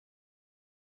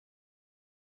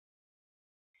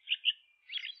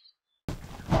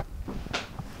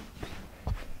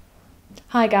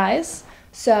Hi guys,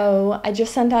 so I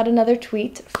just sent out another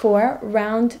tweet for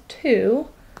round 2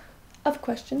 of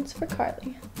questions for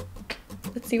Karlie.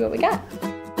 Let's see what we got.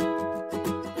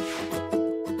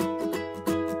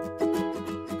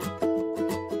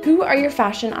 Who are your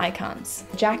fashion icons?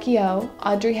 Jackie O,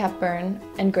 Audrey Hepburn,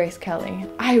 and Grace Kelly.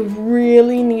 I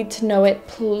really need to know it.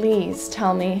 Please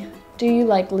tell me. Do you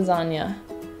like lasagna?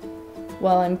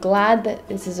 Well, I'm glad that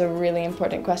this is a really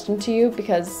important question to you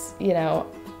because, you know,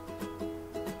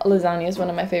 lasagna is one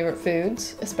of my favorite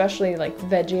foods, especially like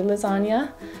veggie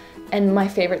lasagna. And my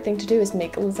favorite thing to do is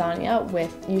make lasagna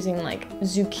with using like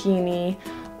zucchini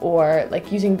or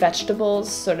like using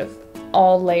vegetables sort of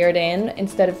all layered in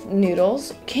instead of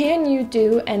noodles. Can you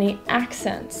do any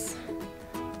accents?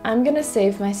 I'm gonna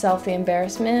save myself the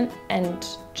embarrassment and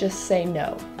just say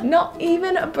no. Not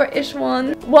even a British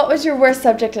one. What was your worst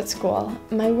subject at school?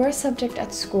 My worst subject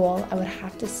at school, I would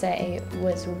have to say,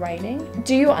 was writing.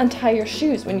 Do you untie your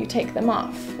shoes when you take them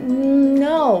off?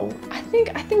 No. I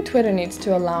think Twitter needs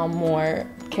to allow more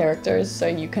characters so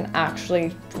you can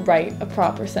actually write a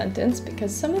proper sentence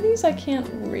because some of these I can't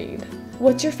read.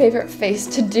 What's your favorite face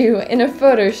to do in a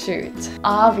photo shoot?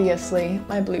 Obviously,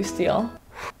 my blue steel.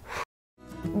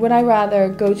 Would I rather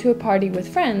go to a party with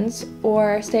friends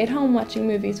or stay at home watching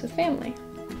movies with family?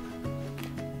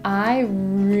 I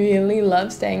really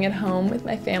love staying at home with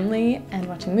my family and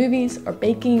watching movies or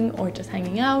baking or just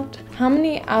hanging out. How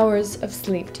many hours of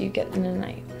sleep do you get in a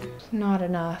night? Not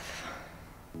enough.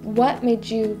 What made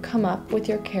you come up with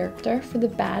your character for the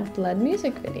Bad Blood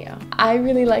music video? I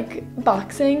really like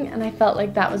boxing and I felt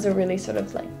like that was a really sort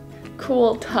of like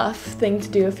cool, tough thing to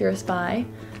do if you're a spy.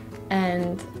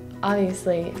 And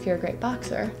obviously, if you're a great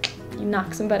boxer, you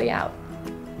knock somebody out.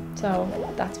 So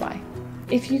that's why.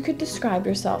 If you could describe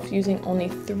yourself using only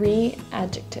 3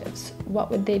 adjectives,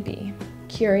 what would they be?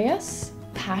 Curious,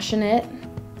 passionate,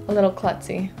 a little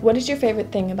klutzy. What is your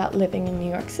favorite thing about living in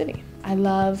New York City? I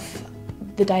love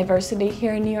the diversity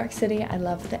here in New York City. I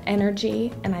love the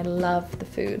energy and I love the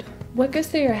food. What goes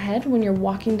through your head when you're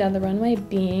walking down the runway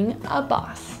being a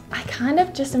boss? I kind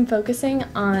of just am focusing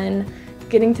on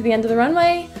getting to the end of the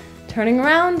runway, turning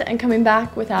around and coming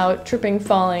back without tripping,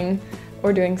 falling,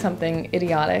 or doing something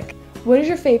idiotic. What is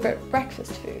your favorite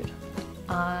breakfast food?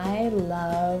 I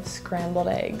love scrambled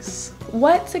eggs.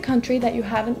 What's a country that you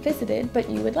haven't visited but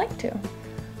you would like to?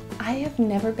 I have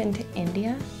never been to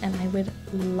India and I would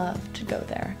love to go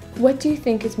there. What do you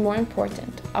think is more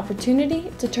important,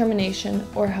 opportunity, determination,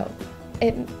 or hope?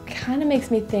 It kind of makes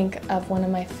me think of one of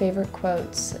my favorite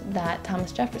quotes that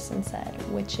Thomas Jefferson said,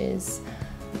 which is,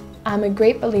 I'm a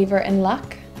great believer in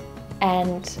luck,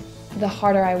 and the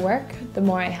harder I work, the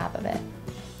more I have of it.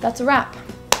 That's a wrap.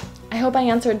 I hope I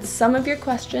answered some of your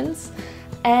questions,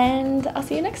 and I'll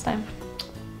see you next time.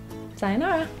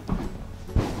 Sayonara.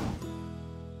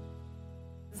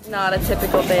 It's not a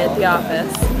typical day at the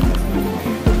office.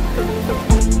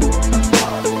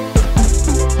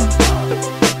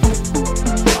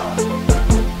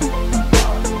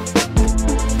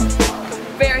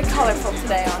 Very colorful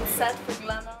today on set.